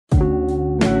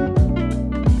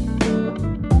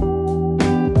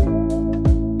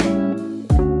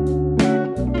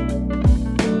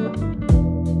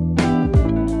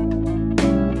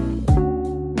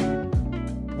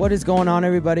What is going on,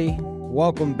 everybody?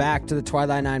 Welcome back to the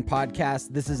Twilight Nine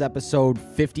podcast. This is episode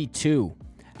 52.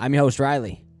 I'm your host,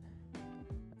 Riley.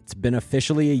 It's been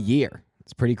officially a year.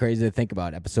 It's pretty crazy to think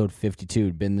about. Episode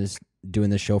 52. Been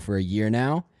doing this show for a year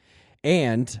now.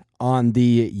 And on the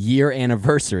year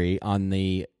anniversary on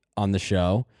the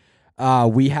show,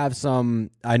 we have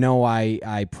some, I know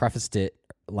I prefaced it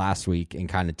last week and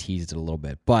kind of teased it a little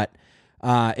bit, but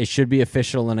it should be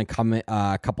official in a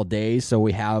couple days. So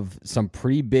we have some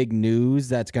pretty big news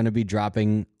that's going to be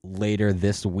dropping later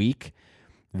this week.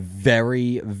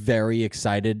 Very, very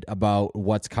excited about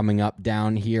what's coming up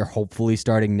down here, hopefully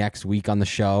starting next week on the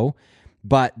show.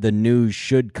 But the news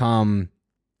should come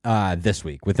this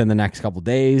week, within the next couple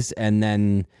days, and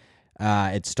then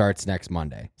it starts next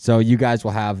Monday. So you guys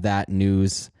will have that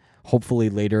news hopefully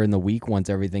later in the week once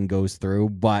everything goes through,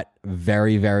 but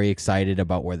very, very excited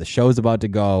about where the show's about to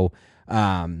go,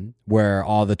 where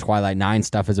all the Twilight 9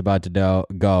 stuff is about to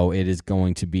go. It is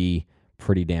going to be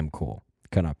pretty damn cool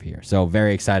coming up here. So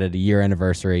very excited, a year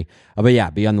anniversary. But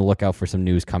yeah, be on the lookout for some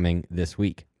news coming this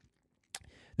week.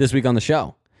 This week on the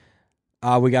show,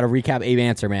 we got to recap Abe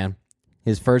Ancer, man.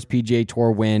 His first PGA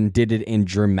Tour win, did it in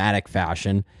dramatic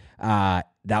fashion.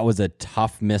 That was a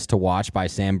tough miss to watch by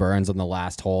Sam Burns on the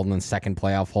last hole and then second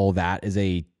playoff hole. That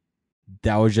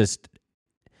was just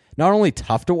not only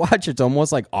tough to watch, it's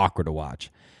almost like awkward to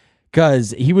watch because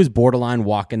he was borderline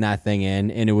walking that thing in,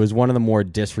 and it was one of the more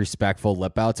disrespectful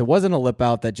lip outs. It wasn't a lip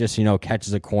out that just,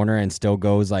 catches a corner and still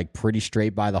goes like pretty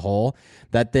straight by the hole.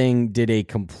 That thing did a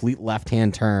complete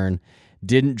left-hand turn,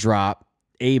 didn't drop.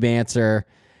 Abe Ancer,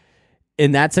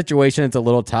 in that situation, it's a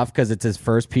little tough because it's his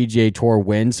first PGA Tour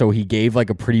win, so he gave like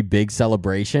a pretty big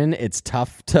celebration. It's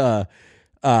tough to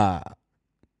have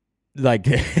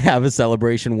a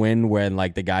celebration win when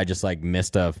like the guy just like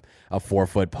missed a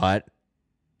 4-foot putt.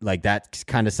 Like that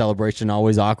kind of celebration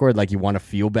always awkward. Like you want to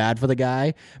feel bad for the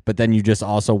guy, but then you just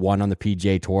also won on the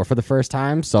PGA Tour for the first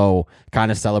time, so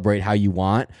kind of celebrate how you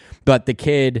want. But the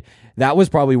kid, that was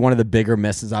probably one of the bigger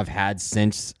misses I've had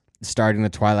since starting the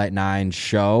Twilight 9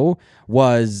 show.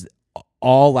 Was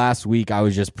all last week I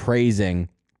was just praising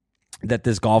that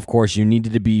this golf course, you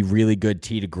needed to be really good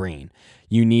tee to green.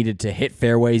 You needed to hit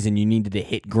fairways and you needed to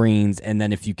hit greens, and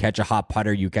then if you catch a hot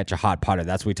putter, you catch a hot putter.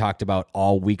 That's what we talked about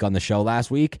all week on the show last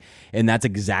week, and that's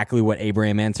exactly what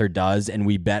Abraham Ancer does, and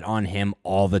we bet on him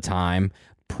all the time.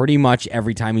 Pretty much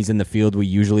every time he's in the field, we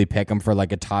usually pick him for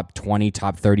like a top 20,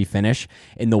 top 30 finish.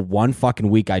 In the one fucking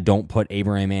week I don't put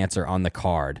Abraham Ancer on the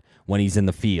card when he's in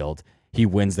the field, he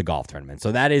wins the golf tournament.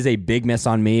 So that is a big miss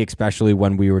on me, especially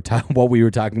when we were what we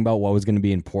were talking about, what was going to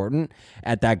be important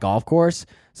at that golf course.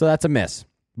 So that's a miss.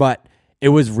 But it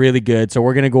was really good. So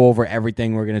we're going to go over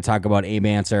everything. We're going to talk about Abe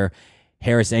Ancer,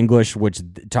 Harris English, which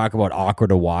talk about awkward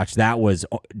to watch. That was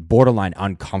borderline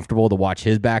uncomfortable to watch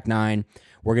his back nine.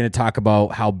 We're going to talk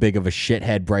about how big of a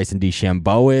shithead Bryson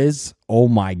DeChambeau is. Oh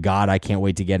my God, I can't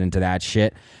wait to get into that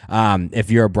shit. If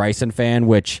you're a Bryson fan,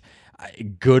 which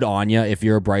good on you if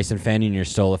you're a Bryson fan and you're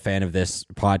still a fan of this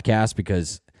podcast,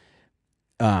 because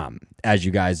as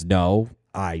you guys know,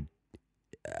 I'm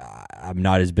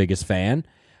not his biggest fan.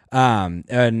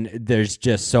 And there's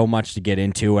just so much to get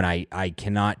into, and I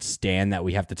cannot stand that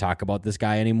we have to talk about this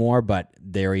guy anymore, but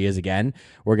there he is again.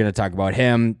 We're going to talk about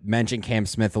him, mention Cam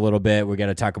Smith a little bit. We're going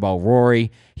to talk about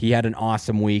Rory. He had an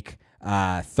awesome week.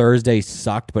 Thursday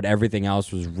sucked, but everything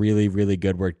else was really, really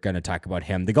good. We're going to talk about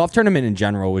him. The golf tournament in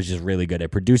general was just really good. It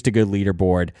produced a good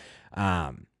leaderboard.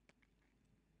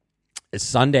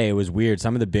 Sunday, it was weird.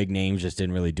 Some of the big names just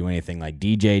didn't really do anything. Like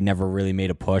DJ never really made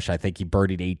a push. I think he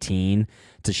birdied 18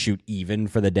 to shoot even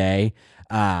for the day.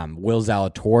 Will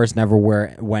Zalatoris never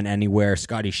went anywhere.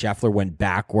 Scotty Scheffler went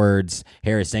backwards.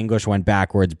 Harris English went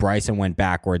backwards. Bryson went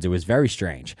backwards. It was very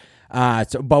strange.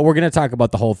 But we're going to talk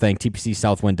about the whole thing. TPC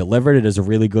Southwind delivered. It is a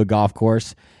really good golf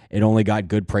course. It only got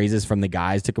good praises from the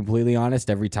guys, to completely honest.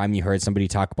 Every time you heard somebody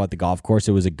talk about the golf course,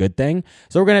 it was a good thing.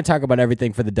 So we're going to talk about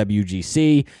everything for the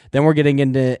WGC. Then we're getting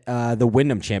into the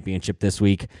Wyndham Championship this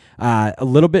week. A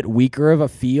little bit weaker of a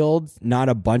field. Not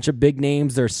a bunch of big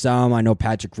names. There's some. I know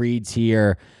Patrick Reed's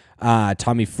here.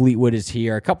 Tommy Fleetwood is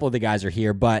here. A couple of the guys are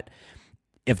here, but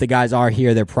if the guys are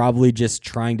here, they're probably just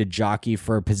trying to jockey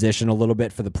for a position a little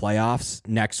bit for the playoffs.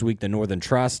 Next week, the Northern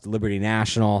Trust, Liberty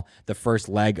National, the first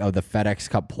leg of the FedEx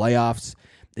Cup playoffs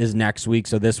is next week.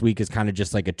 So this week is kind of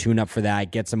just like a tune-up for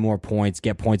that. Get some more points.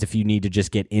 Get points if you need to just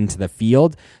get into the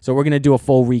field. So we're going to do a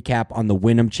full recap on the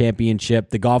Wyndham Championship.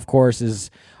 The golf course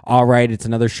is all right. It's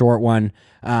another short one.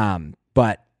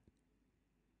 But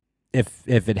if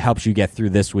it helps you get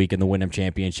through this week in the Wyndham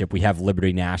Championship, we have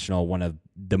Liberty National, one of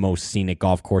the most scenic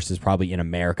golf courses probably in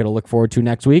America to look forward to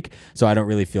next week. So I don't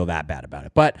really feel that bad about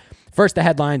it. But first, the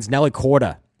headlines. Nelly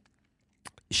Korda.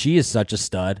 She is such a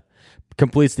stud.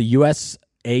 Completes the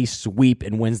USA sweep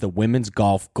and wins the women's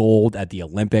golf gold at the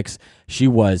Olympics. She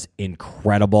was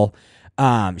incredible.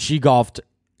 She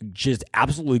just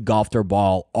absolutely golfed her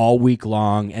ball all week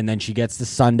long, and then she gets to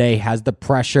Sunday, has the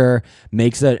pressure,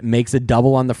 makes a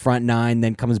double on the front nine,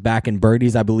 then comes back and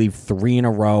birdies, I believe, 3 in a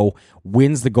row,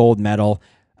 wins the gold medal.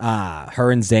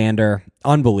 Her and Xander,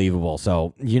 unbelievable.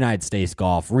 So United States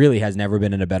golf really has never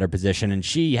been in a better position, and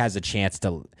she has a chance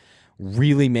to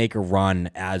really make a run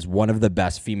as one of the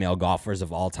best female golfers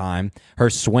of all time.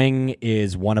 Her swing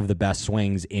is one of the best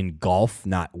swings in golf,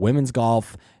 not women's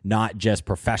golf, not just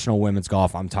professional women's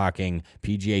golf. I'm talking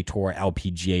PGA Tour,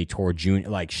 LPGA Tour, Junior.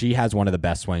 Like, she has one of the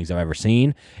best swings I've ever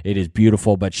seen. It is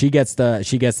beautiful, but she gets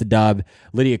the dub.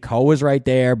 Lydia Ko was right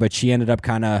there, but she ended up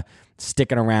kind of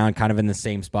sticking around kind of in the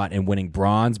same spot and winning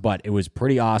bronze, but it was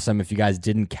pretty awesome. If you guys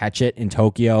didn't catch it in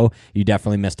Tokyo, you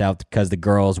definitely missed out because the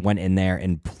girls went in there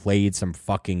and played some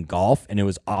fucking golf, and it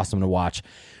was awesome to watch.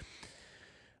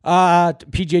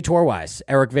 PGA Tour wise,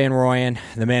 Eric Van Rooyen,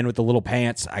 the man with the little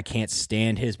pants. I can't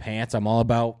stand his pants. I'm all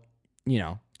about,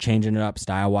 changing it up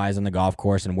style-wise on the golf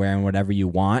course and wearing whatever you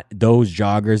want. Those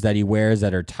joggers that he wears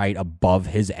that are tight above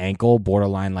his ankle,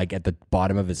 borderline like at the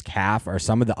bottom of his calf, are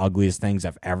some of the ugliest things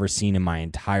I've ever seen in my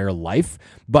entire life.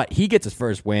 But he gets his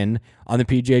first win on the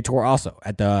PGA Tour also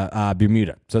at the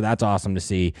Bermuda. So that's awesome to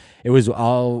see.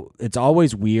 It's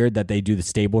always weird that they do the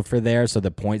stable for there, so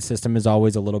the point system is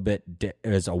always a little bit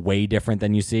is a way different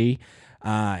than you see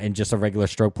in just a regular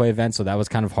stroke play event, so that was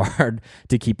kind of hard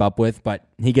to keep up with, but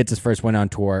he gets his first win on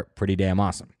tour. Pretty damn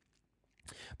awesome.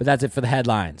 But that's it for the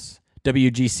headlines.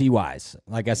 WGC-wise,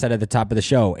 like I said at the top of the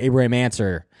show, Abraham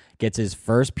Ancer gets his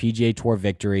first PGA Tour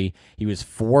victory. He was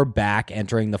 4 back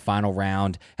entering the final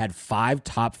round, had 5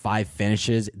 top 5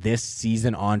 finishes this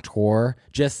season on tour,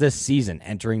 just this season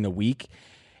entering the week,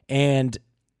 and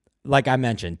like I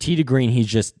mentioned, tee to green, he's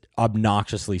just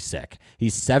obnoxiously sick.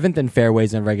 He's 7th in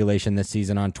fairways in regulation this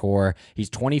season on tour. He's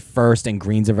 21st in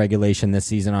greens of regulation this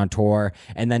season on tour.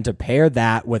 And then to pair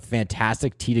that with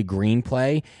fantastic tee to green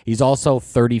play, he's also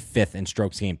 35th in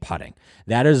strokes gained putting.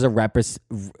 That is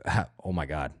oh my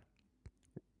God.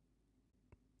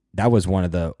 That was one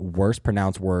of the worst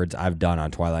pronounced words I've done on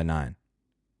Twilight 9.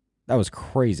 That was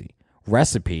crazy.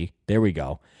 Recipe, there we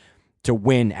go, to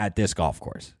win at this golf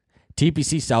course.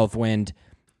 TPC Southwind,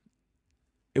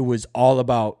 it was all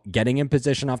about getting in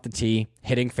position off the tee,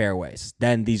 hitting fairways.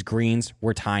 Then these greens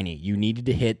were tiny. You needed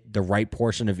to hit the right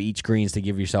portion of each greens to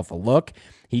give yourself a look.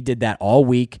 He did that all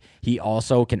week. He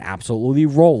also can absolutely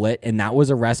roll it, and that was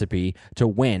a recipe to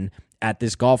win at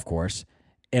this golf course,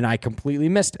 and I completely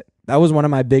missed it. That was one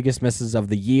of my biggest misses of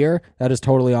the year. That is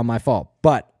totally on my fault.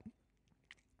 But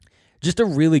just a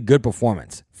really good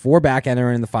performance. 4 back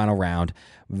entering in the final round.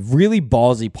 Really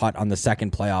ballsy putt on the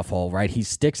second playoff hole, right? He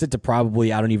sticks it to probably,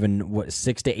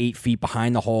 6 to 8 feet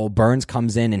behind the hole. Burns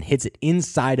comes in and hits it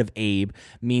inside of Abe.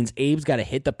 Means Abe's got to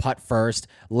hit the putt first,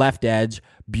 left edge.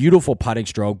 Beautiful putting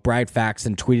stroke. Brad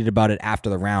Faxon tweeted about it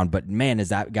after the round, but man, is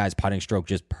that guy's putting stroke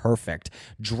just perfect.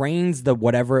 Drains the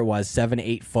whatever it was,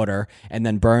 7-8 footer, and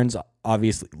then Burns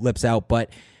obviously lips out,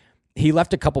 but he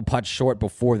left a couple putts short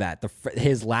before that.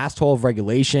 His last hole of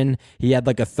regulation, he had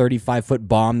like a 35-foot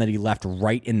bomb that he left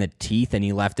right in the teeth, and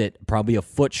he left it probably a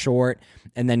foot short.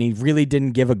 And then he really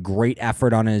didn't give a great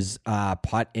effort on his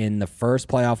putt in the first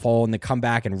playoff hole, and the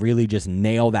comeback and really just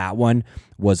nail that one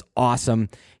was awesome.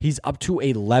 He's up to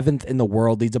 11th in the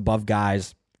world. He's above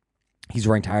guys. He's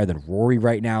ranked higher than Rory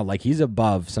right now. Like, he's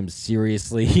above some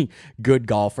seriously good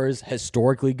golfers,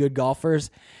 historically good golfers.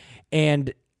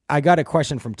 And I got a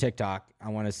question from TikTok. I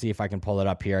want to see if I can pull it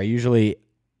up here. I usually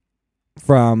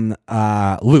from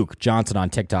Luke Johnson on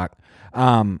TikTok.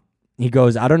 He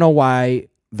goes, I don't know why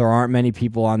there aren't many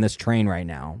people on this train right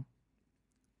now.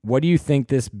 What do you think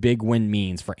this big win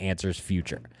means for Ancer's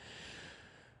future?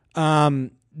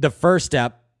 The first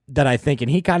step that I think,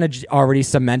 and he kind of already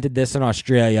cemented this in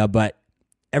Australia, but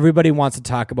everybody wants to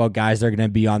talk about guys that are going to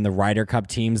be on the Ryder Cup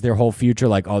teams their whole future.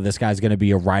 Like, oh, this guy's going to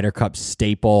be a Ryder Cup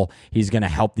staple. He's going to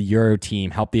help the Euro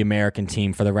team, help the American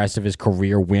team for the rest of his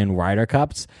career win Ryder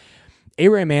Cups.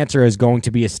 Abraham Ancer is going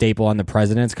to be a staple on the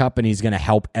President's Cup, and he's going to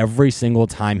help every single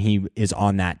time he is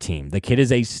on that team. The kid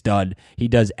is a stud. He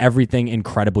does everything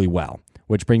incredibly well,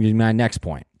 which brings me to my next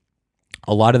point.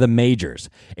 A lot of the majors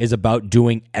is about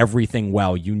doing everything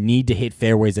well. You need to hit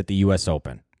fairways at the U.S.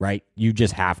 Open, right? You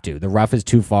just have to. The rough is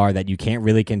too far that you can't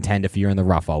really contend if you're in the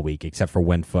rough all week, except for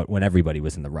when everybody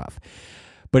was in the rough.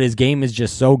 But his game is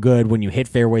just so good. When you hit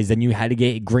fairways, then you had to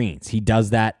get greens. He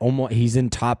does that almost. He's in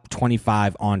top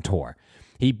 25 on tour.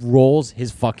 He rolls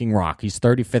his fucking rock. He's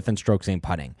 35th in strokes gained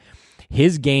putting.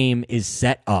 His game is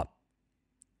set up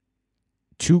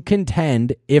to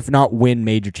contend, if not win,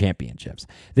 major championships.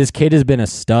 This kid has been a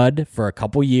stud for a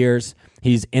couple years.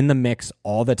 He's in the mix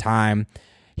all the time.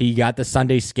 He got the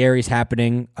Sunday scaries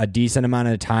happening a decent amount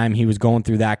of the time. He was going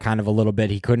through that kind of a little bit.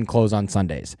 He couldn't close on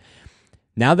Sundays.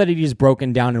 Now that he's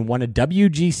broken down and won a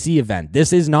WGC event,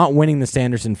 this is not winning the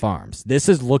Sanderson Farms. This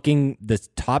is looking the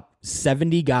top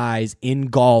 70 guys in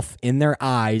golf in their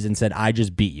eyes and said, I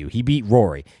just beat you. He beat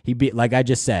Rory. He beat, like I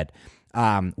just said,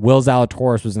 Will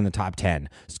Zalatoris was in the top 10.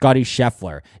 Scotty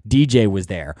Scheffler, DJ was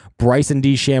there. Bryson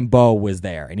DeChambeau was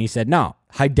there. And he said, no,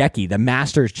 Hideki, the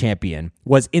Masters champion,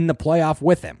 was in the playoff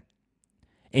with him.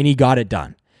 And he got it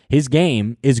done. His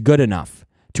game is good enough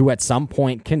to at some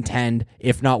point contend,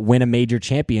 if not win a major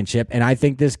championship. And I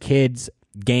think this kid's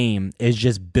game is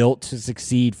just built to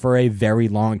succeed for a very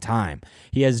long time.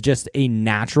 He has just a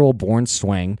natural born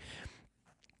swing.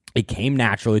 It came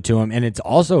naturally to him, and it's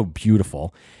also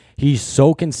beautiful. He's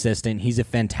so consistent. He's a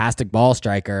fantastic ball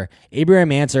striker.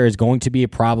 Abraham Ancer is going to be a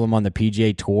problem on the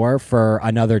PGA Tour for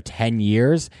another 10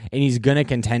 years, and he's going to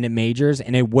contend at majors,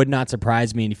 and it would not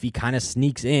surprise me if he kind of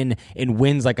sneaks in and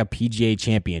wins like a PGA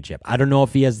championship. I don't know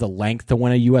if he has the length to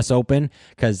win a U.S. Open,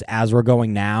 because as we're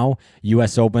going now,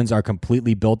 U.S. Opens are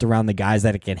completely built around the guys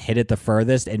that can hit it the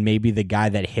furthest, and maybe the guy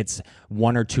that hits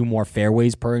one or two more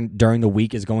fairways during the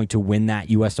week is going to win that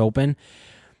U.S. Open.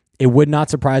 It would not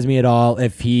surprise me at all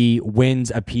if he wins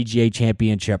a PGA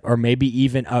championship or maybe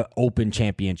even an Open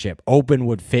championship. Open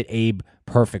would fit Abe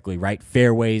perfectly, right?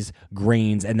 Fairways,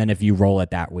 greens, and then if you roll it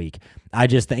that week. I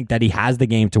just think that he has the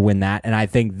game to win that, and I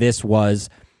think this was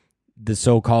the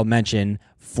so-called mention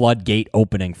floodgate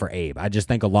opening for Abe. I just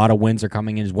think a lot of wins are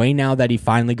coming in his way now that he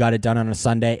finally got it done on a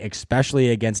Sunday, especially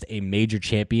against a major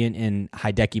champion in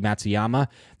Hideki Matsuyama.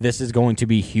 This is going to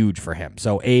be huge for him.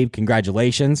 So Abe,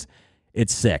 congratulations.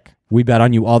 It's sick. We bet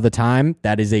on you all the time.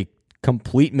 That is a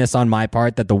complete miss on my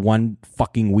part that the one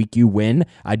fucking week you win,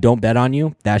 I don't bet on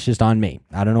you. That's just on me.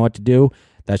 I don't know what to do.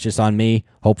 That's just on me.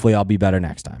 Hopefully I'll be better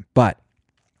next time. But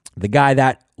the guy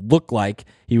that looked like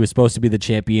he was supposed to be the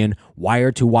champion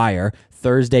wire to wire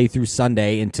Thursday through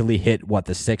Sunday until he hit,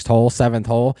 the seventh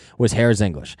hole, was Harris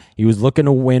English. He was looking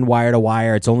to win wire to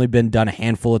wire. It's only been done a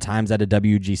handful of times at a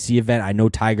WGC event. I know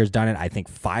Tiger's done it, I think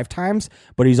 5 times,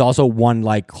 but he's also won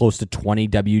like close to 20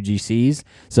 WGCs.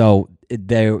 So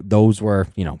those were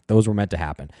meant to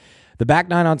happen. The back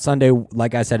nine on Sunday,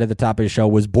 like I said at the top of the show,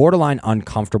 was borderline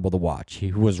uncomfortable to watch.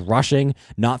 He was rushing,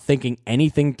 not thinking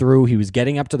anything through. He was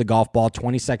getting up to the golf ball.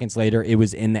 20 seconds later, it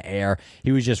was in the air.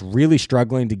 He was just really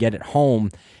struggling to get it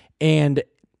home. And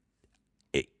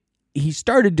he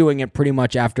started doing it pretty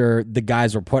much after the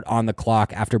guys were put on the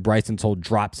clock after Bryson's whole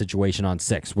drop situation on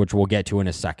 6, which we'll get to in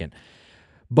a second.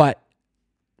 But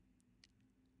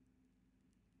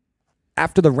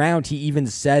after the round, he even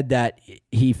said that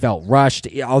he felt rushed,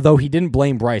 although he didn't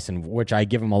blame Bryson, which I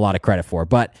give him a lot of credit for.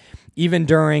 But even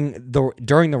during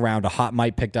the round, a hot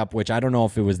mic picked up, which I don't know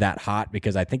if it was that hot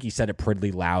because I think he said it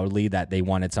pretty loudly that they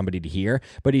wanted somebody to hear.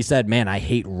 But he said, man, I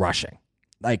hate rushing.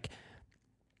 Like,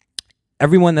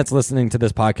 everyone that's listening to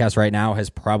this podcast right now has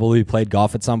probably played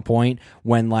golf at some point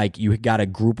when like you got a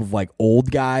group of like old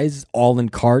guys all in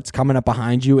carts coming up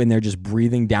behind you and they're just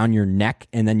breathing down your neck,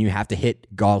 and then you have to hit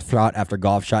golf shot after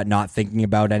golf shot, not thinking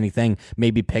about anything,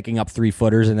 maybe picking up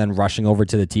 3-footers and then rushing over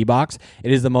to the tee box.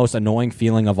 It is the most annoying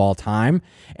feeling of all time,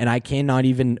 and I cannot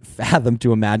even fathom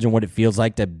to imagine what it feels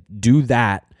like to do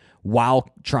that while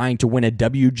trying to win a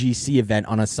WGC event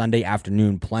on a Sunday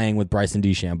afternoon playing with Bryson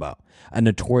DeChambeau, a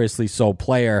notoriously slow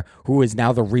player who is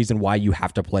now the reason why you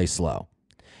have to play slow.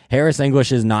 Harris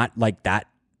English is not like that,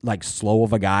 like slow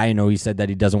of a guy. I know he said that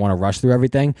he doesn't want to rush through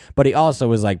everything, but he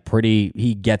also is like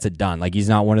he gets it done. Like he's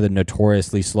not one of the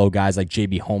notoriously slow guys like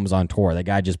JB Holmes on tour. That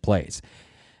guy just plays.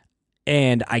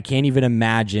 And I can't even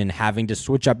imagine having to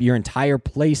switch up your entire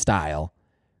play style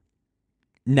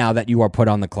now that you are put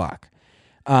on the clock.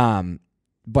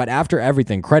 But after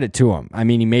everything, credit to him. I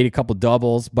mean, he made a couple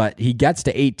doubles, but he gets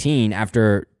to 18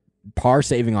 after par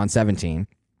saving on 17.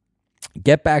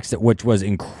 Get back, which was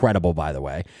incredible, by the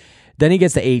way. Then he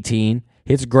gets to 18,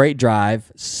 hits a great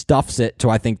drive, stuffs it to,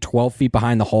 I think, 12 feet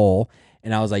behind the hole.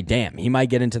 And I was like, damn, he might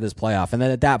get into this playoff. And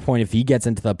then at that point, if he gets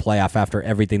into the playoff after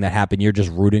everything that happened, you're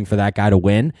just rooting for that guy to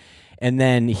win. And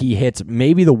then he hits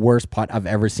maybe the worst putt I've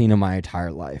ever seen in my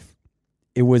entire life.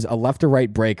 It was a left to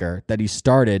right breaker that he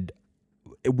started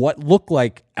what looked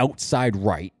like outside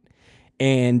right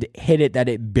and hit it that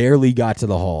it barely got to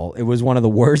the hole. It was one of the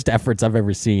worst efforts I've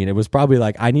ever seen. It was probably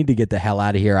like, I need to get the hell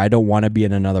out of here. I don't want to be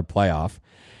in another playoff.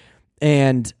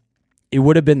 And it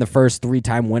would have been the first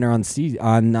 3-time winner on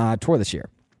tour this year.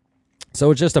 So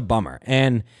it's just a bummer.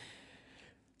 And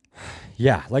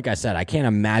yeah, like I said, I can't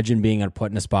imagine being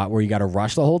put in a spot where you got to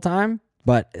rush the whole time,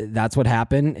 but that's what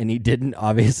happened. And he didn't,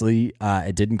 obviously,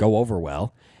 it didn't go over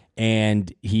well.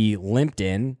 And he limped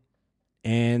in,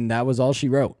 and that was all she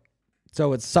wrote.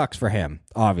 So it sucks for him,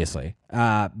 obviously.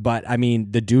 But, I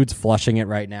mean, the dude's flushing it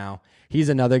right now. He's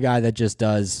another guy that just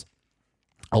does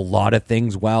a lot of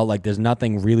things well. Like, there's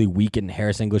nothing really weak in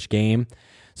Harris English game.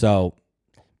 So,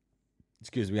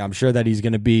 excuse me, I'm sure that he's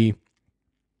going to be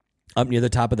up near the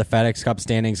top of the FedEx Cup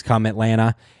standings come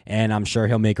Atlanta, and I'm sure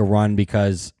he'll make a run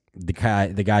because the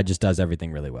guy just does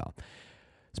everything really well.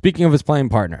 Speaking of his playing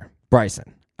partner,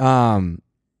 Bryson.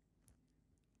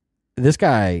 This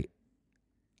guy,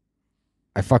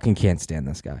 I fucking can't stand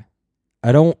this guy.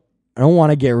 I don't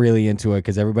want to get really into it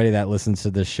because everybody that listens to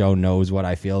this show knows what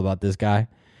I feel about this guy.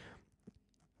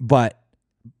 But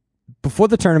before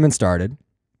the tournament started,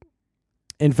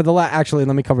 and for the actually,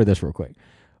 let me cover this real quick.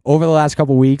 Over the last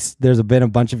couple weeks, there's been a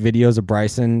bunch of videos of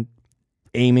Bryson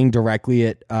aiming directly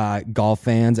at golf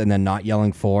fans and then not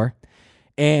yelling for.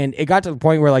 And it got to the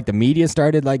point where like the media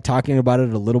started like talking about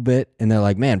it a little bit, and they're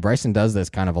like, "Man, Bryson does this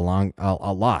kind of a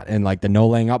lot." And like the No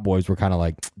Laying Up boys were kind of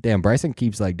like, "Damn, Bryson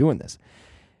keeps like doing this."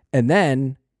 And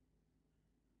then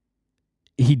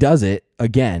he does it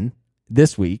again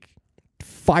this week,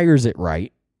 fires it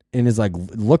right, and is like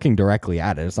looking directly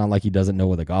at it. It's not like he doesn't know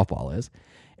where the golf ball is.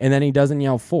 And then he doesn't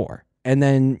yell for. And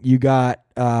then you got,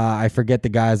 I forget the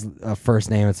guy's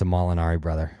first name. It's a Molinari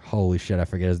brother. Holy shit, I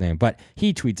forget his name. But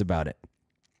he tweets about it.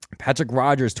 Patrick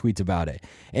Rogers tweets about it.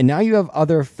 And now you have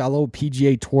other fellow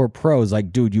PGA Tour pros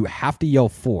like, dude, you have to yell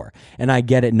for. And I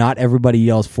get it. Not everybody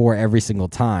yells for every single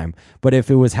time. But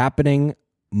if it was happening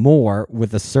more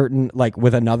with a certain, like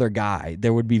with another guy,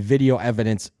 there would be video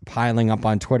evidence piling up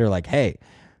on Twitter like, hey,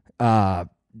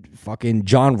 fucking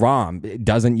Jon Rahm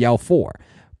doesn't yell for.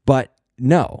 But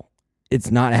no, it's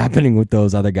not happening with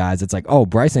those other guys. It's like, oh,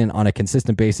 Bryson on a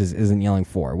consistent basis isn't yelling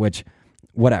for, which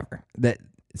whatever. That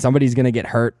somebody's going to get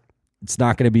hurt. It's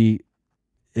not going to be,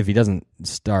 if he doesn't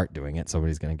start doing it,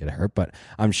 somebody's going to get hurt. But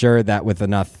I'm sure that with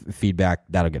enough feedback,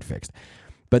 that'll get fixed.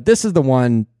 But this is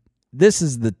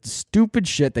the stupid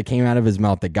shit that came out of his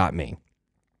mouth that got me.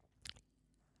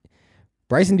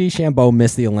 Bryson DeChambeau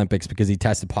missed the Olympics because he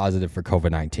tested positive for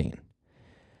COVID-19.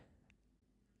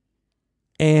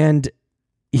 And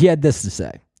he had this to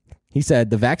say. He said,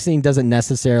 the vaccine doesn't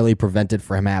necessarily prevent it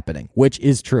from happening, which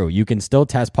is true. You can still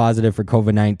test positive for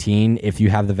COVID-19 if you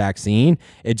have the vaccine.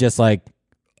 It just like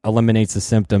eliminates the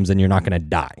symptoms and you're not going to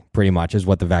die, pretty much is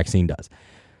what the vaccine does.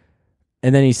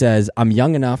 And then he says, I'm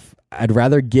young enough. I'd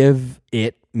rather give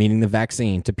it, meaning the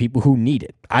vaccine, to people who need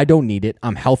it. I don't need it.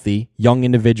 I'm healthy, young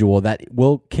individual that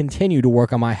will continue to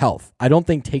work on my health. I don't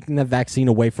think taking the vaccine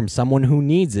away from someone who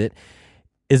needs it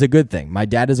is a good thing. My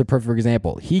dad is a perfect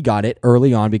example. He got it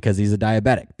early on because he's a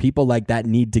diabetic. People like that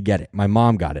need to get it. My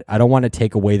mom got it. I don't want to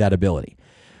take away that ability.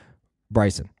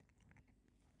 Bryson.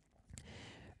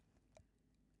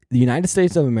 The United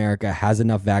States of America has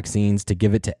enough vaccines to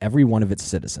give it to every one of its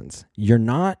citizens. You're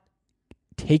not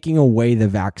taking away the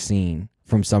vaccine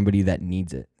from somebody that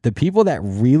needs it. The people that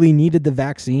really needed the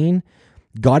vaccine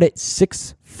got it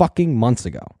 6 fucking months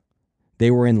ago.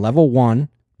 They were in level 1.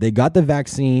 They got the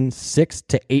vaccine 6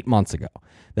 to 8 months ago.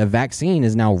 The vaccine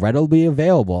is now readily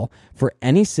available for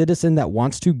any citizen that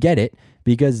wants to get it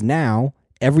because now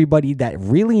everybody that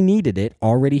really needed it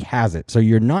already has it. So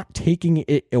you're not taking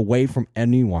it away from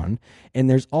anyone. And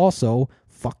there's also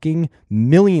fucking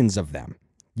millions of them.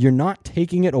 You're not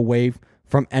taking it away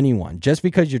from anyone. Just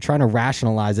because you're trying to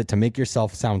rationalize it to make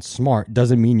yourself sound smart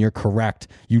doesn't mean you're correct,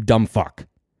 you dumb fuck.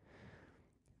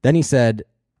 Then he said,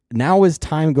 now as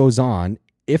time goes on,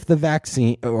 if the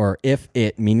vaccine, or if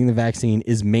it, meaning the vaccine,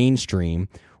 is mainstream,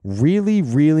 really,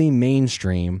 really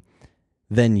mainstream,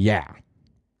 then yeah.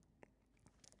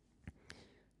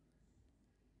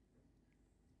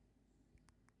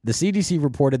 The CDC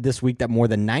reported this week that more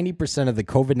than 90% of the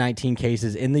COVID-19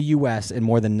 cases in the U.S. and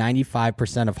more than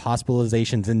 95% of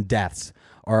hospitalizations and deaths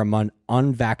are among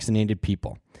unvaccinated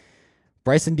people.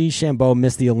 Bryson DeChambeau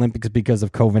missed the Olympics because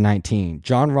of COVID-19.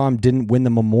 Jon Rahm didn't win the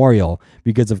Memorial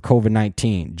because of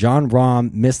COVID-19. Jon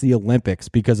Rahm missed the Olympics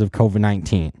because of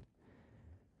COVID-19.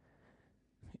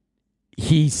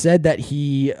 He said that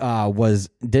he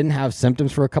didn't have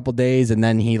symptoms for a couple days, and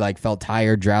then he like felt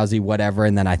tired, drowsy, whatever.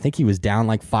 And then I think he was down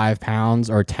like 5 pounds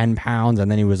or 10 pounds,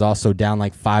 and then he was also down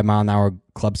like 5 mile an hour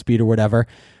club speed or whatever.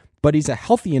 but he's a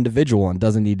healthy individual and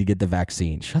doesn't need to get the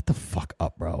vaccine. Shut the fuck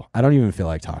up, bro. I don't even feel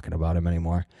like talking about him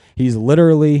anymore. He's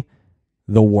literally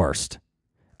the worst.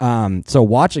 So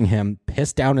watching him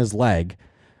piss down his leg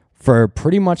for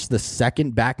pretty much the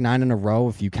second back nine in a row,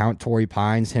 if you count Torrey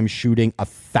Pines, him shooting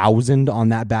 1,000 on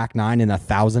that back nine, and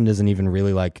 1,000 isn't even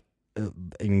really like an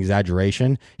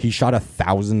exaggeration. He shot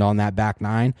 1,000 on that back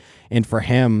nine, and for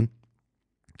him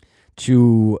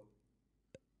to,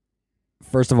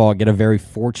 first of all, get a very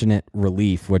fortunate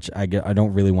relief, which I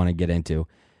don't really want to get into,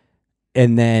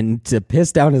 and then to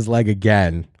piss down his leg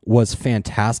again was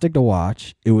fantastic to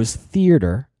watch. It was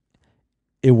theater.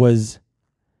 It was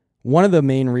one of the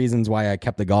main reasons why I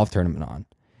kept the golf tournament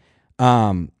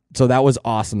on. So that was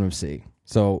awesome to see.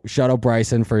 So shout out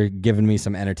Bryson for giving me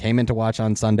some entertainment to watch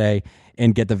on Sunday,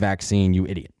 and get the vaccine, you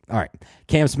idiot. All right.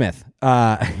 Cam Smith.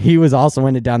 He was also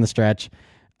in it down the stretch.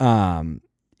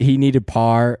 He needed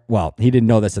par. Well, he didn't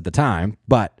know this at the time,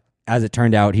 but as it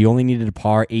turned out, he only needed a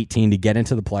par 18 to get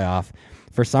into the playoff.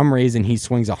 For some reason, he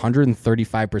swings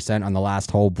 135% on the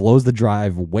last hole, blows the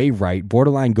drive way right,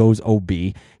 borderline goes OB.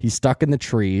 He's stuck in the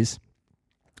trees,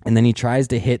 and then he tries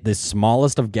to hit the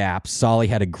smallest of gaps. Solly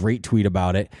had a great tweet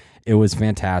about it. It was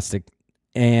fantastic.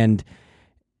 And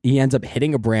he ends up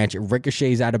hitting a branch. It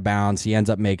ricochets out of bounds. He ends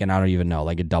up making, I don't even know,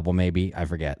 like a double maybe. I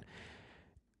forget.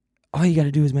 All you got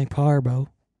to do is make par, bro.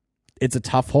 It's a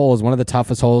tough hole. It's one of the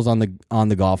toughest holes on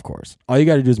the golf course. All you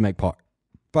got to do is make par.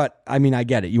 But, I mean, I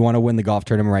get it. You want to win the golf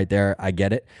tournament right there. I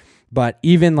get it. But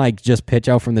even, like, just pitch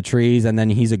out from the trees, and then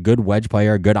he's a good wedge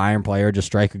player, a good iron player, just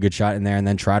strike a good shot in there, and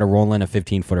then try to roll in a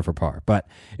 15-footer for par. But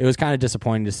it was kind of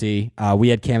disappointing to see. We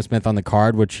had Cam Smith on the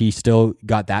card, which he still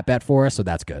got that bet for us, so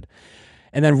that's good.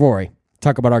 And then Rory.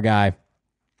 Talk about our guy.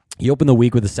 He opened the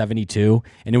week with a 72,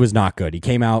 and it was not good. He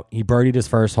came out, he birdied his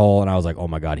first hole, and I was like, oh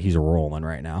my God, he's rolling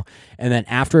right now. And then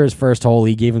after his first hole,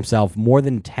 he gave himself more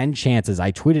than 10 chances.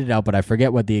 I tweeted it out, but I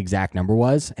forget what the exact number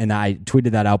was, and I tweeted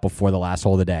that out before the last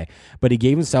hole of the day. But he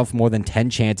gave himself more than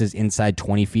 10 chances inside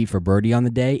 20 feet for birdie on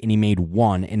the day, and he made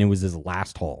one, and it was his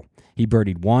last hole. He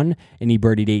birdied one, and he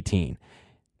birdied 18.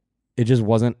 It just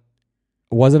wasn't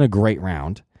a great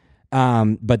round.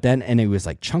 But then, and it was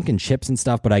like chunking chips and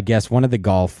stuff, but I guess one of the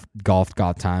golf.com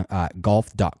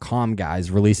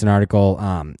guys released an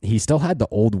article. He still had the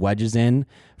old wedges in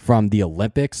from the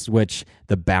Olympics, which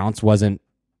the bounce wasn't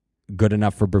good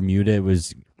enough for Bermuda.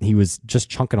 He was just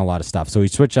chunking a lot of stuff. So he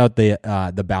switched out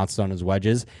the bounce on his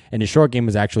wedges, and his short game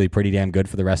was actually pretty damn good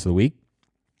for the rest of the week.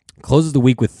 Closes the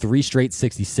week with 3 straight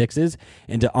 66s,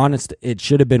 and to honest, it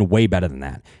should have been way better than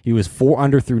that. He was 4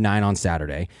 under through 9 on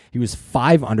Saturday. He was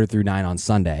 5 under through 9 on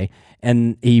Sunday,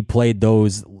 and he played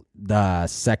those the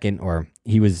second, or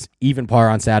he was even par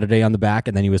on Saturday on the back,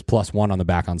 and then he was +1 on the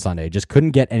back on Sunday. Just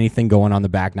couldn't get anything going on the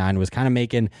back nine. Was kind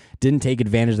of didn't take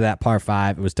advantage of that par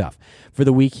 5. It was tough. For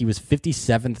the week, he was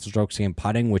 57th strokes gained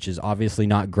putting, which is obviously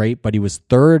not great, but he was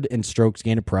 3rd in strokes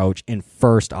gained approach and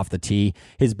 1st off the tee.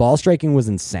 His ball striking was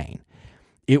insane.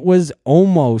 It was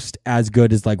almost as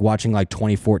good as like watching like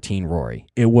 2014 Rory.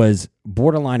 It was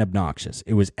borderline obnoxious.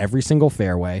 It was every single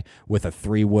fairway with a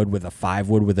 3-wood, with a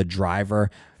 5-wood, with a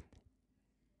driver.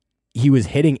 He was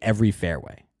hitting every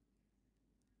fairway.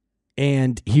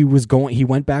 And he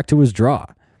went back to his draw.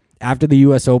 After the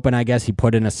U.S. Open, I guess he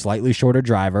put in a slightly shorter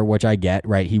driver, which I get,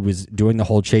 right? He was doing the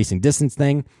whole chasing distance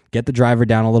thing, get the driver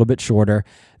down a little bit shorter.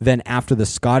 Then after the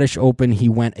Scottish Open, he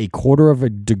went a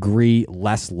 1/4 degree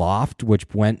less loft, which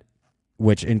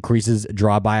increases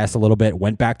draw bias a little bit,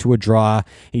 went back to a draw.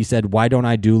 He said, why don't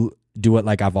I do it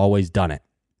like I've always done it?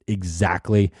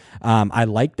 Exactly. I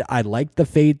liked the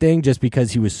fade thing just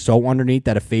because he was so underneath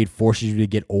that a fade forces you to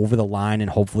get over the line and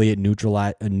hopefully it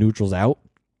neutrals out.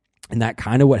 And that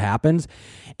kind of what happens.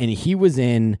 And he was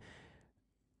swinging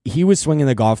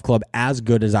the golf club as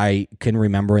good as I can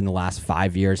remember in the last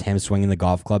 5 years, him swinging the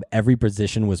golf club. Every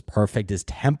position was perfect. His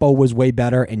tempo was way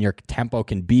better, and your tempo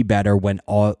can be better when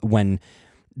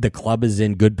the club is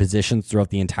in good positions throughout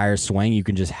the entire swing. You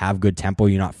can just have good tempo.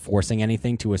 You're not forcing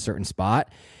anything to a certain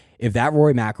spot. If that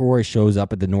Rory McIlroy shows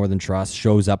up at the Northern Trust,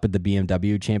 shows up at the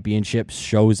BMW Championship,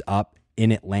 shows up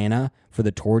in Atlanta for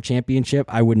the Tour Championship,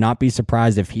 I would not be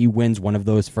surprised if he wins one of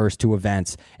those first 2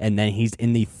 events and then he's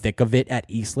in the thick of it at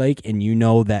Eastlake, and you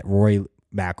know that Rory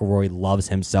McIlroy loves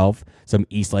himself some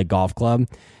Eastlake Golf Club.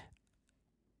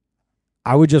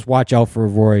 I would just watch out for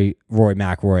Rory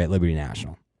McIlroy at Liberty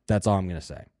National. That's all I'm going to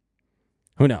say.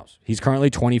 Who knows? He's currently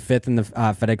 25th in the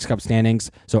FedEx Cup standings.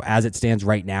 So as it stands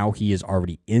right now, he is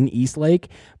already in Eastlake.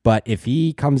 But if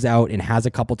he comes out and has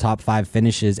a couple top 5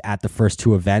 finishes at the first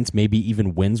 2 events, maybe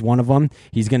even wins one of them,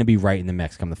 he's going to be right in the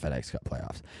mix come the FedEx Cup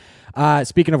playoffs.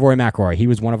 Speaking of Rory McIlroy, he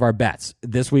was one of our bets.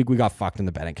 This week we got fucked in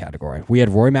the betting category. We had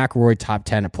Rory McIlroy top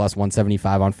 10 at plus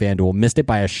 175 on FanDuel. Missed it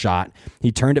by a shot.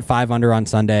 He turned at 5 under on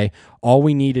Sunday. All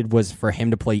we needed was for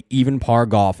him to play even par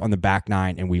golf on the back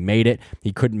 9, and we made it.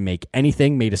 He couldn't make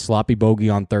anything. Made a sloppy bogey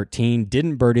on 13.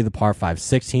 Didn't birdie the par 5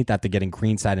 16th after getting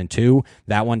greenside in 2.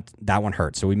 That one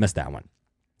hurt, so we missed that one.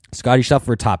 Scotty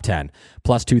Scheffler top 10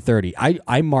 plus 230.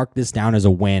 I marked this down as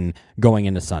a win going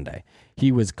into Sunday.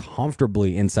 He was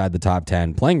comfortably inside the top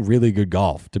 10, playing really good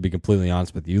golf, to be completely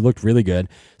honest with you. He looked really good.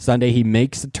 Sunday, he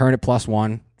makes the turn at plus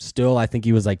 1. Still, I think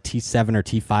he was like T7 or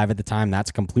T5 at the time.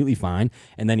 That's completely fine.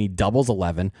 And then he doubles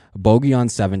 11, bogey on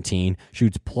 17,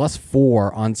 shoots plus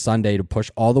 4 on Sunday to push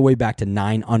all the way back to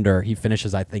 9 under. He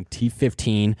finishes, I think,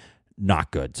 T15.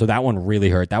 Not good. So that one really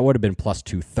hurt. That would have been plus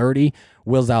 230.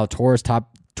 Will Zalatoris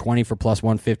top 20 for plus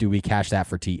 150. We cashed that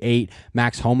for T8.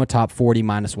 Max Homa top 40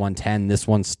 minus 110. This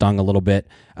one stung a little bit.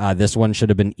 This one should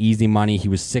have been easy money. He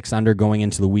was 6 under going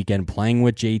into the weekend, playing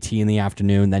with JT in the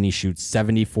afternoon. Then he shoots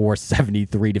 74,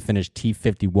 73 to finish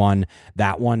T51.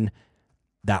 That one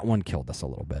killed us a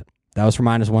little bit. That was for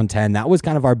minus 110. That was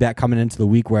kind of our bet coming into the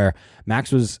week where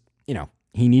Max was,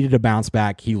 he needed a bounce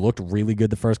back. He looked really good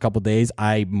the first couple of days.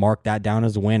 I marked that down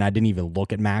as a win. I didn't even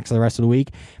look at Max the rest of the week.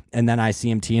 And then I see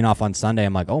him teeing off on Sunday.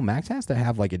 I'm like, oh, Max has to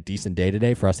have like a decent day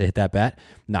today for us to hit that bet.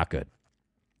 Not good.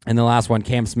 And the last one,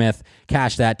 Cam Smith,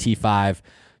 cashed that T5.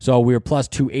 So we were plus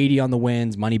 280 on the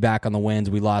wins, money back on the wins.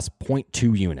 We lost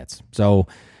 0.2 units. So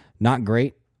not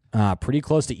great. Pretty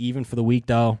close to even for the week,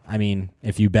 though. I mean,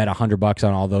 if you bet $100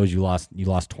 on all those, you lost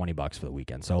 $20 for the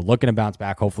weekend. So looking to bounce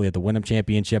back, hopefully at the Wyndham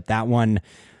Championship. That one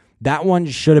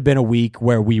should have been a week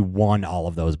where we won all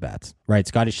of those bets, right?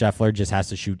 Scotty Scheffler just has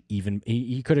to shoot even.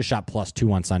 He could have shot plus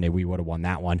 2 on Sunday. We would have won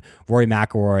that one. Rory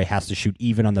McIlroy has to shoot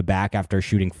even on the back after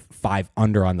shooting 5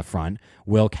 under on the front.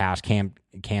 Will cash, Cam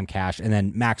cash, and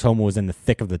then Max Homa was in the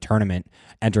thick of the tournament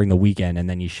entering the weekend, and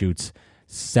then he shoots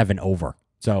 7 over.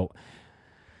 So.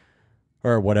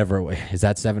 Or whatever. Is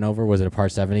that 7 over? Was it a par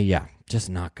 70? Yeah, just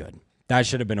not good. That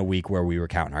should have been a week where we were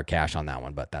counting our cash on that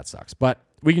one, but that sucks. But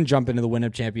we can jump into the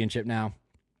Wyndham Championship now.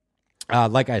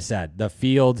 Like I said, the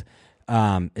field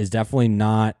is definitely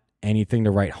not anything to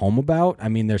write home about. I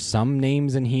mean, there's some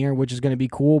names in here, which is going to be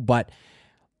cool. But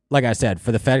like I said,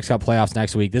 for the FedEx Cup playoffs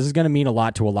next week, this is going to mean a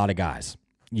lot to a lot of guys.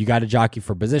 You got to jockey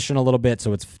for position a little bit,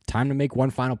 so it's time to make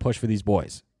one final push for these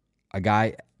boys. A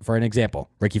guy, for an example,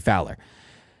 Ricky Fowler.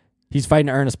 He's fighting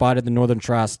to earn a spot at the Northern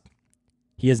Trust.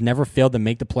 He has never failed to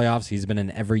make the playoffs. He's been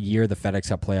in every year the FedEx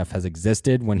Cup playoff has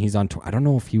existed when he's on tour. I don't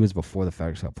know if he was before the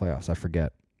FedEx Cup playoffs. I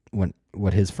forget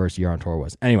what his first year on tour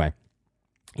was. Anyway,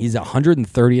 he's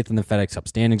 130th in the FedEx Cup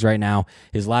standings right now.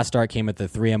 His last start came at the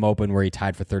 3M Open where he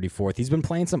tied for 34th. He's been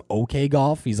playing some okay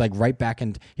golf. He's like right back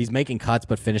and he's making cuts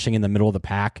but finishing in the middle of the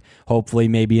pack. Hopefully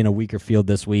maybe in a weaker field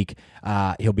this week,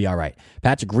 he'll be all right.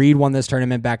 Patrick Reed won this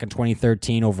tournament back in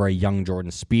 2013 over a young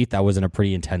Jordan Spieth. That was in a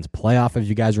pretty intense playoff if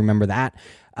you guys remember that.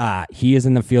 He is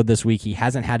in the field this week. He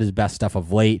hasn't had his best stuff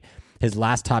of late. His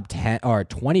last top 10 or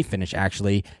 20 finish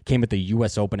actually came at the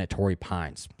U.S. Open at Torrey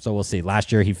Pines. So we'll see.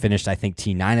 Last year he finished, I think,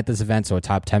 T9 at this event, so a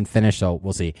top 10 finish. So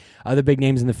we'll see. Other big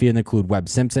names in the field include Webb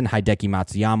Simpson, Hideki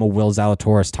Matsuyama, Will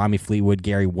Zalatoris, Tommy Fleetwood,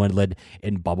 Gary Woodland,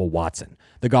 and Bubba Watson.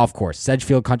 The golf course,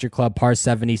 Sedgefield Country Club, par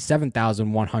 70,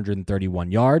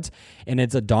 7,131 yards. And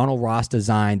it's a Donald Ross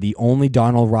design, the only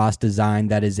Donald Ross design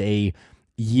that is a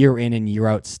year in and year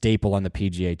out staple on the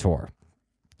PGA Tour.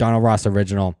 Donald Ross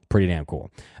original, pretty damn cool.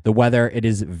 The weather, it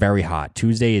is very hot.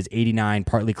 Tuesday is 89,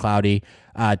 partly cloudy,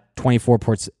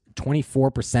 24%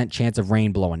 chance of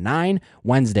rain, blowing 9.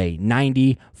 Wednesday,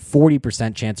 90,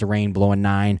 40% chance of rain, blowing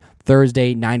 9.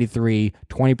 Thursday, 93,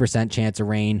 20% chance of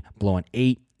rain, blowing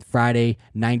 8. Friday,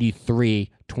 93,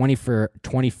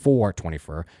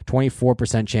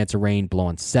 24% chance of rain,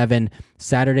 blowing 7.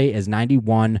 Saturday is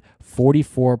 91,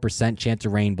 44% chance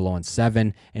of rain, blowing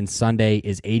 7. And Sunday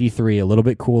is 83, a little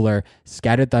bit cooler,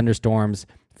 scattered thunderstorms,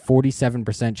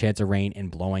 47% chance of rain, and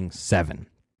blowing 7.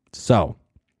 So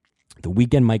the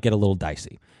weekend might get a little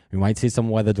dicey. We might see some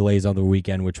weather delays on the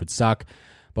weekend, which would suck,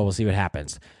 but we'll see what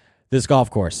happens. This golf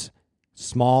course,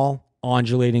 small,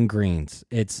 undulating greens.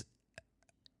 It's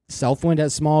Southwind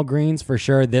has small greens for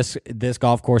sure. This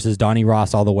golf course is Donnie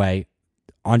Ross all the way.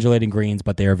 undulating greens,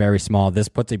 but they are very small. This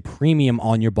puts a premium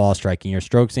on your ball striking. Your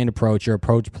stroke gained approach, your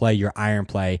approach play, your iron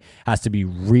play has to be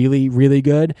really, really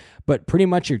good. But pretty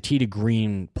much your tee to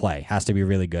green play has to be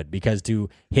really good, because to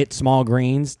hit small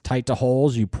greens tight to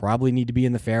holes, you probably need to be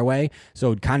in the fairway.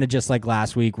 So kind of just like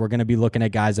last week, we're going to be looking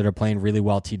at guys that are playing really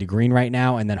well tee to green right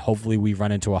now, and then hopefully we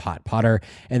run into a hot putter.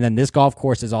 And then this golf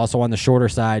course is also on the shorter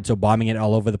side, so bombing it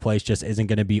all over the place just isn't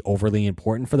going to be overly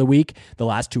important for the week. The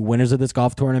last two winners of this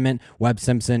golf tournament, Webb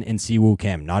Simpson and Siwoo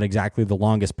Kim, not exactly the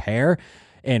longest pair.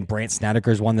 And Brandt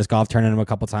Snedeker's won this golf tournament a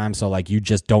couple times, so like you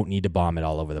just don't need to bomb it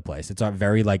all over the place. It's a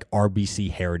very like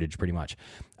RBC heritage, pretty much.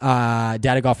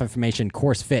 Data golf information,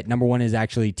 course fit. Number one is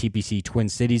actually TPC Twin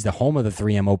Cities, the home of the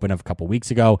 3M Open of a couple weeks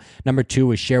ago. Number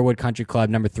two is Sherwood Country Club.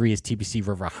 Number three is TPC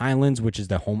River Highlands, which is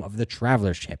the home of the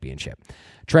Travelers Championship.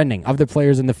 Trending of the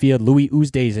players in the field, Louis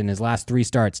Oosthuizen in his last three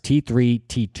starts, T3,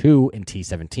 T2, and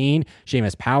T17.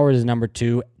 Seamus Powers is number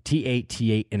two, T8,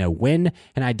 T8 in a win.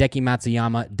 And Hideki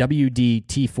Matsuyama, WD,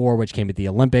 T4, which came at the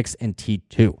Olympics, and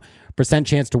T2. Percent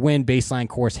chance to win, baseline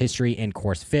course history, and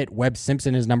course fit. Webb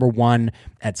Simpson is number one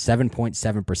at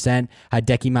 7.7%.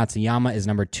 Hideki Matsuyama is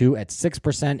number two at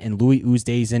 6%. And Louis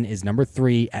Oosthuizen is number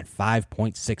three at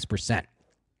 5.6%.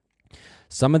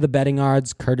 Some of the betting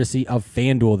odds courtesy of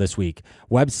FanDuel this week.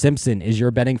 Webb Simpson is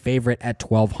your betting favorite at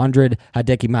 1,200.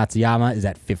 Hideki Matsuyama is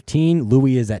at 15.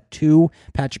 Louis is at 2.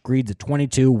 Patrick Reed's at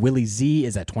 22. Willie Z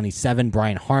is at 27.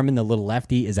 Brian Harman, the little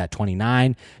lefty, is at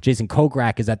 29. Jason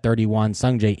Kokrak is at 31.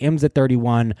 Sungjae Im's at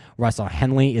 31. Russell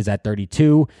Henley is at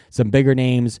 32. Some bigger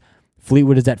names.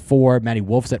 Fleetwood is at 4. Matty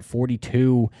Wolf's at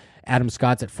 42. Adam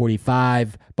Scott's at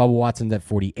 45. Bubba Watson's at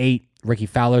 48. Ricky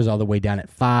Fowler's all the way down at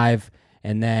 5.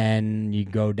 And then you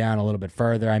go down a little bit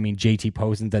further. I mean, JT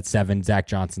Poston's at 7. Zach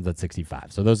Johnson's at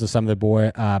 65. So those are some of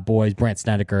the boys. Brandt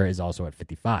Snedeker is also at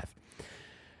 55.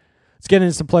 Let's get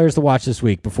into some players to watch this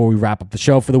week before we wrap up the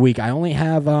show for the week. I only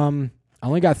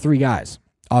got 3 guys.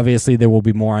 Obviously, there will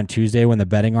be more on Tuesday when the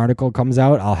betting article comes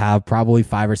out. I'll have probably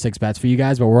 5 or 6 bets for you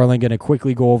guys, but we're only going to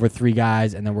quickly go over 3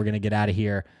 guys, and then we're going to get out of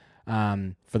here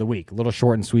for the week. A little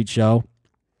short and sweet show.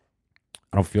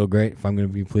 I don't feel great, if I'm going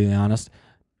to be completely honest.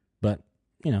 But,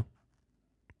 you know,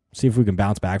 see if we can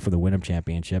bounce back for the Wyndham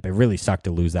Championship. It really sucked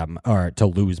to lose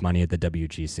lose money at the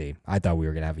WGC. I thought we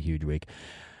were going to have a huge week.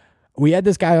 We had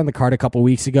this guy on the card a couple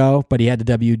weeks ago, but he had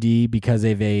the WD because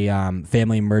of a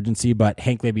family emergency. But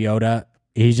Hank Lebioda,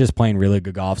 he's just playing really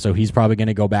good golf, so he's probably going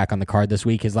to go back on the card this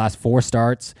week. His last 4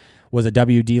 starts was a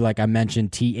WD, like I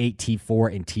mentioned, T8,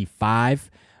 T4, and T5.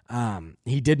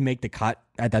 He did make the cut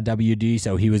at that WD,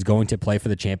 so he was going to play for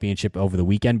the championship over the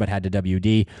weekend, but had to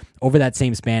WD. Over that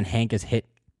same span, Hank has hit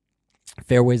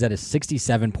fairways at a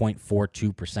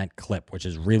 67.42% clip, which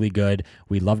is really good.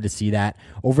 We love to see that.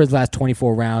 Over his last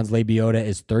 24 rounds, Lebioda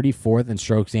is 34th in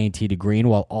strokes gained tee to green,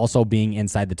 while also being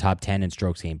inside the top 10 in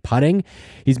strokes gained putting.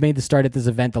 He's made the start at this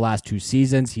event the last 2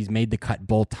 seasons. He's made the cut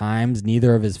both times.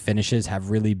 Neither of his finishes have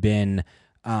really been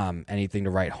anything to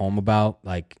write home about.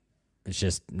 Like, it's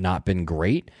just not been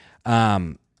great.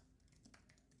 That's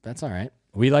all right.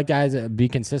 We like guys that be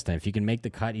consistent. If you can make the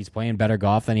cut, he's playing better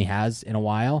golf than he has in a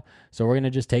while. So we're going to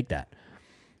just take that.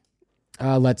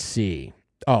 Let's see.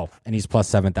 Oh, and he's plus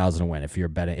 7,000 to win if you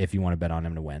want to bet on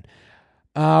him to win.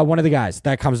 One of the guys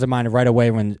that comes to mind right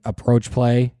away when approach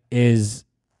play is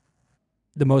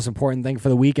the most important thing for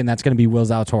the week, and that's going to be Will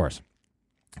Zalatoris.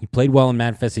 He played well in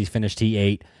Memphis. He finished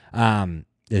T8.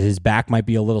 His back might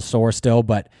be a little sore still,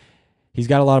 but he's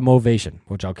got a lot of motivation,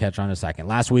 which I'll catch on in a second.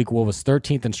 Last week, Will was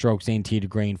 13th in strokes gained tee to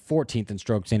green, 14th in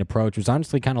strokes gained approach, was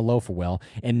honestly kind of low for Will,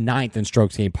 and 9th in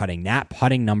strokes gained putting. That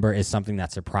putting number is something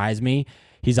that surprised me.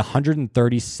 He's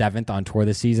 137th on tour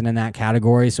this season in that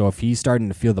category, so if he's starting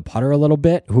to feel the putter a little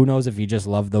bit, who knows if he just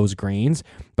loved those greens,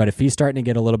 but if he's starting to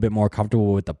get a little bit more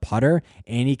comfortable with the putter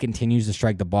and he continues to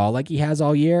strike the ball like he has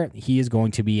all year, he is going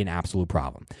to be an absolute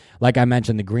problem. Like I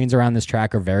mentioned, the greens around this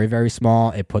track are very, very small.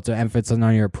 It puts an emphasis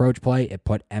on your approach play. It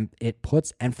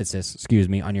puts emphasis,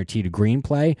 on your tee to green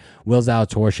play. Will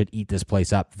Zalatoris should eat this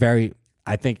place up.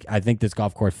 I think this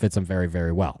golf course fits him very,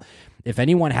 very well. If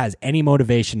anyone has any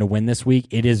motivation to win this week,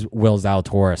 it is Will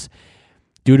Zalatoris.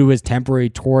 Due to his temporary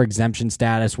tour exemption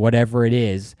status, whatever it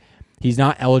is, he's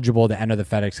not eligible to enter the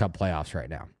FedEx Cup playoffs right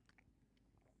now,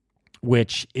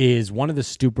 which is one of the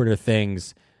stupider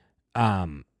things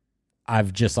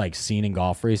I've just seen in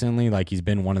golf recently. Like, he's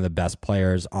been one of the best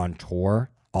players on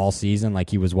tour all season. Like,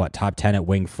 he was top 10 at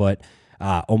Winged Foot,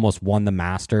 almost won the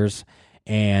Masters.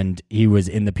 And he was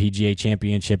in the PGA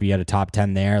Championship. He had a top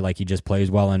 10 there. Like, he just plays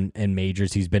well in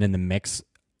majors. He's been in the mix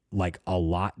a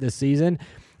lot this season.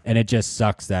 And it just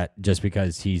sucks that just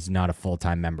because he's not a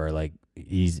full-time member,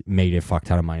 he's made a fuck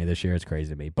ton of money this year. It's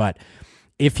crazy to me. But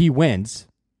if he wins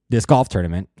this golf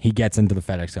tournament, he gets into the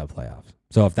FedEx Cup playoffs.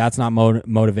 So if that's not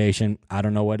motivation, I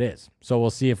don't know what is. So we'll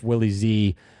see if Willie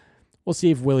Z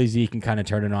can kind of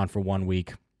turn it on for 1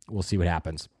 week. We'll see what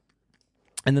happens.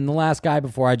 And then the last guy,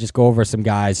 before I just go over some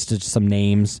guys, just some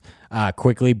names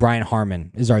quickly, Brian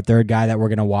Harman is our third guy that we're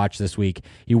going to watch this week.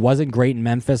 He wasn't great in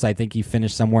Memphis. I think he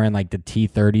finished somewhere in like the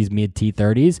T30s, mid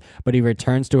T30s, but he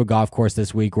returns to a golf course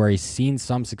this week where he's seen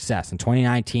some success. In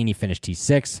 2019, he finished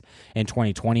T6. In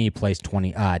 2020, he placed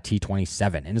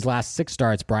T27. In his last 6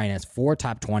 starts, Brian has 4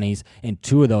 top 20s, and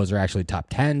 2 of those are actually top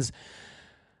 10s.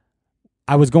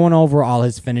 I was going over all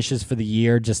his finishes for the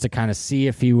year just to kind of see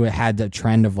if he had the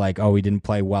trend of like, oh, he didn't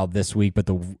play well this week, but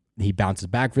he bounces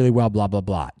back really well, blah, blah,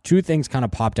 blah. 2 things kind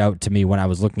of popped out to me when I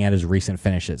was looking at his recent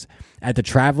finishes. At the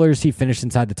Travelers, he finished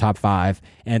inside the top 5,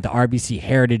 and at the RBC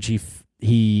Heritage,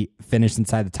 he finished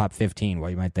inside the top 15. Well,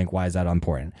 you might think, why is that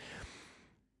important?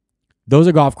 Those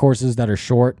are golf courses that are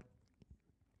short.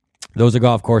 Those are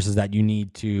golf courses that you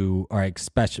need to, or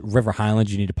especially River Highlands,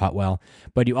 you need to putt well.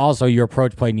 But your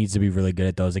approach play needs to be really good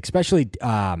at those, especially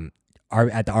at the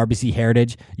RBC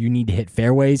Heritage. You need to hit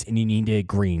fairways and you need to hit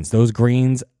greens. Those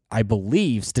greens, I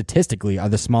believe, statistically, are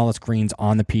the smallest greens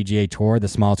on the PGA Tour, the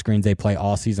smallest greens they play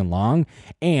all season long,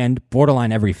 and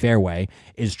borderline every fairway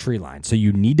is tree line. So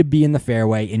you need to be in the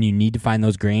fairway and you need to find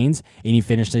those greens, and you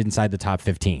finished inside the top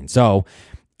 15. So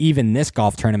even this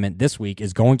golf tournament this week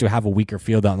is going to have a weaker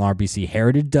field than RBC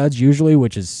Heritage does usually,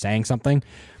 which is saying something.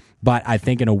 But I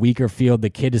think in a weaker field, the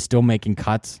kid is still making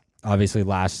cuts. Obviously,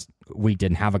 last week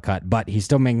didn't have a cut, but he's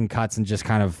still making cuts and just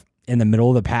kind of in the middle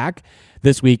of the pack.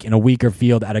 This week, in a weaker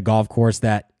field at a golf course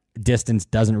that distance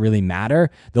doesn't really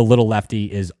matter, the little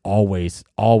lefty is always,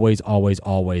 always, always,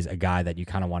 always a guy that you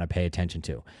kind of want to pay attention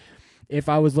to. If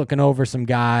I was looking over some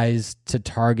guys to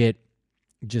target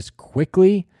just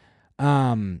quickly,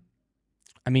 Jim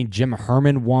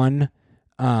Herman won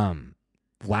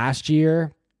last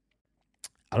year.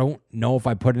 I don't know if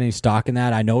I put any stock in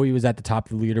that. I know he was at the top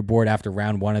of the leaderboard after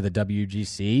round 1 of the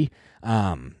WGC.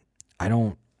 I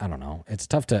don't know.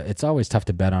 It's always tough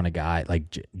to bet on a guy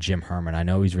like Jim Herman. I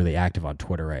know he's really active on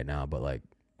Twitter right now, but like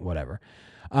whatever.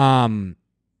 Hideki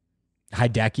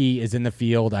is in the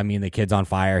field. I mean, the kid's on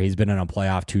fire. He's been in a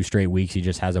playoff 2 straight weeks. He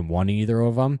just hasn't won either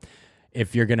of them.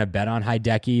 If you're going to bet on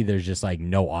Hideki, there's just like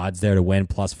no odds there to win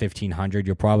plus 1,500.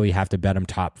 You'll probably have to bet him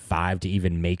top 5 to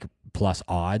even make plus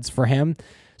odds for him.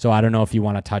 So I don't know if you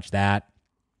want to touch that.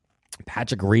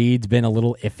 Patrick Reed's been a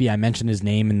little iffy. I mentioned his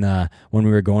name when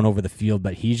we were going over the field,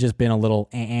 but he's just been a little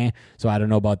so I don't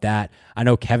know about that. I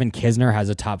know Kevin Kisner has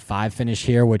a top 5 finish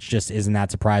here, which just isn't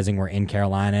that surprising. We're in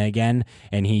Carolina again,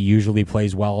 and he usually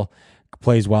plays well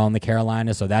in the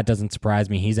Carolinas, so that doesn't surprise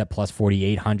me. He's at plus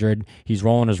 4,800. He's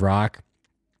rolling his rock.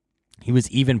 He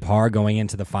was even par going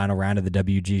into the final round of the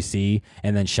WGC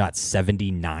and then shot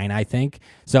 79, I think.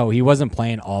 So he wasn't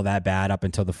playing all that bad up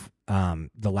until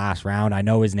the last round. I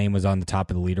know his name was on the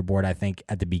top of the leaderboard, I think,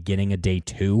 at the beginning of day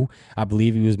 2. I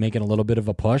believe he was making a little bit of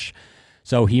a push.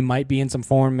 So he might be in some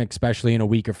form, especially in a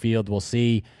weaker field. We'll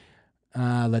see.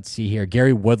 Let's see here.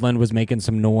 Gary Woodland was making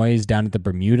some noise down at the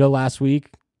Bermuda last week.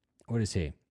 What is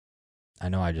he? I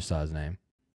know I just saw his name.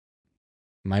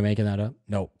 Am I making that up?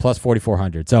 No, plus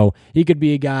 4,400. So he could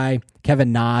be a guy.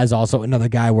 Kevin Na is also another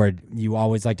guy where you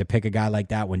always like to pick a guy like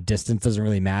that when distance doesn't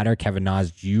really matter. Kevin Na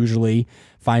usually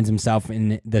finds himself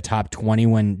in the top 20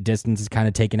 when distance is kind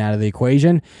of taken out of the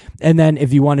equation. And then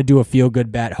if you want to do a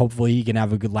feel-good bet, hopefully he can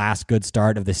have a good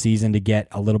start of the season to get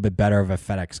a little bit better of a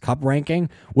FedEx Cup ranking,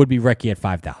 would be Ricky at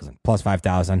 5,000, plus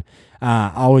 5,000.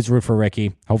 Always root for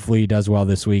Ricky. Hopefully he does well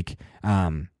this week.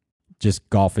 Just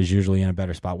golf is usually in a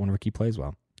better spot when Ricky plays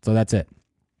well. So that's it.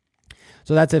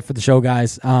 So that's it for the show,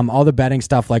 guys. All the betting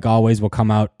stuff, like always, will come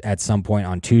out at some point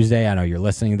on Tuesday. I know you're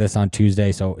listening to this on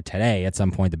Tuesday, so today at some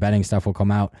point the betting stuff will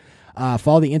come out.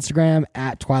 Follow the Instagram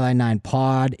at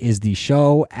Twilight9Pod is the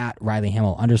show, at Riley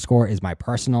Hamill _ is my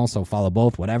personal, so follow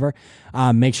both, whatever.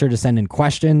 Make sure to send in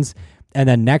questions. And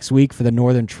then next week for the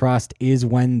Northern Trust is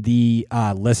when the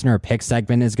listener pick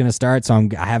segment is going to start. So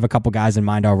I have a couple guys in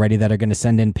mind already that are going to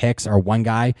send in picks, or one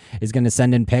guy is going to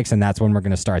send in picks, and that's when we're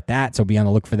going to start that. So be on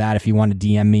the look for that if you want to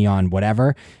DM me on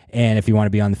whatever. And if you want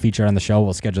to be on the feature on the show,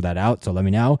 we'll schedule that out. So let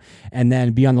me know. And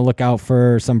then be on the lookout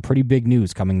for some pretty big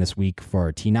news coming this week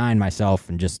for T9, myself,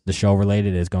 and just the show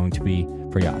related is going to be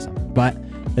pretty awesome. But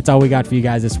that's all we got for you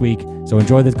guys this week. So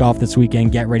enjoy this golf this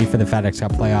weekend. Get ready for the FedEx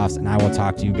Cup playoffs, and I will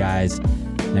talk to you guys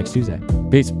next Tuesday.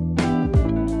 Peace.